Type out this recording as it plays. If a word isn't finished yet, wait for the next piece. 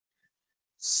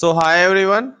So, hi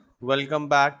everyone, welcome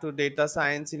back to Data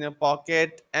Science in your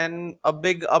Pocket. And a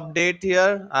big update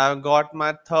here. I've got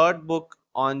my third book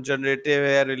on generative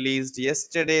AI released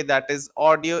yesterday, that is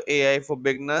Audio AI for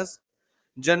Beginners,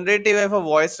 Generative AI for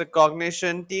Voice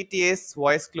Recognition, TTS,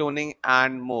 Voice Cloning,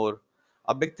 and more.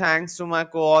 A big thanks to my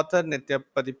co author Nitya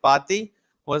Padipati,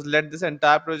 who has led this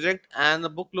entire project, and the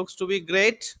book looks to be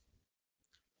great.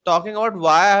 Talking about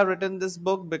why I have written this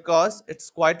book, because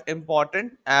it's quite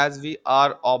important as we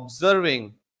are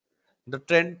observing the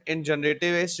trend in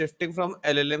generative AI shifting from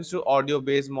LLMs to audio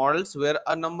based models, where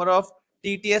a number of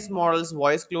TTS models,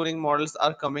 voice cloning models,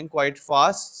 are coming quite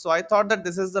fast. So I thought that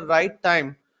this is the right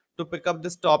time to pick up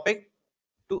this topic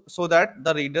so that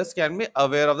the readers can be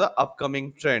aware of the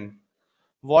upcoming trend.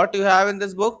 What you have in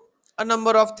this book? A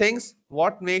number of things.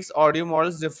 What makes audio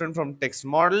models different from text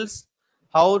models?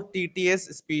 How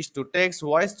TTS, speech to text,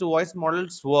 voice to voice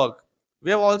models work.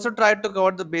 We have also tried to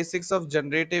cover the basics of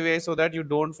generative AI so that you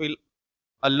don't feel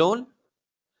alone.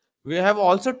 We have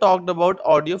also talked about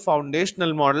audio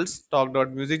foundational models, talked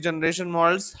about music generation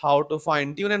models, how to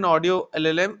fine tune an audio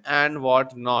LLM, and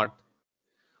what not.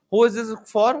 Who is this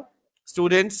for?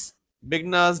 Students,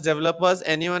 beginners, developers,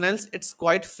 anyone else? It's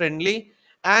quite friendly.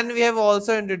 And we have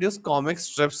also introduced comic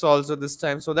strips also this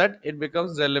time so that it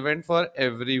becomes relevant for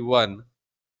everyone.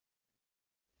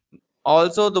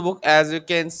 Also, the book, as you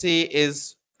can see,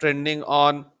 is trending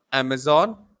on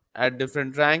Amazon at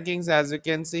different rankings, as you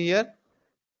can see here.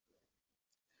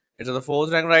 It's at the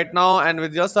fourth rank right now, and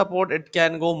with your support, it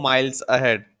can go miles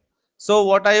ahead. So,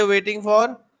 what are you waiting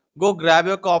for? Go grab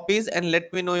your copies and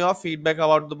let me know your feedback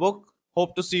about the book.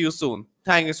 Hope to see you soon.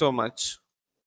 Thank you so much.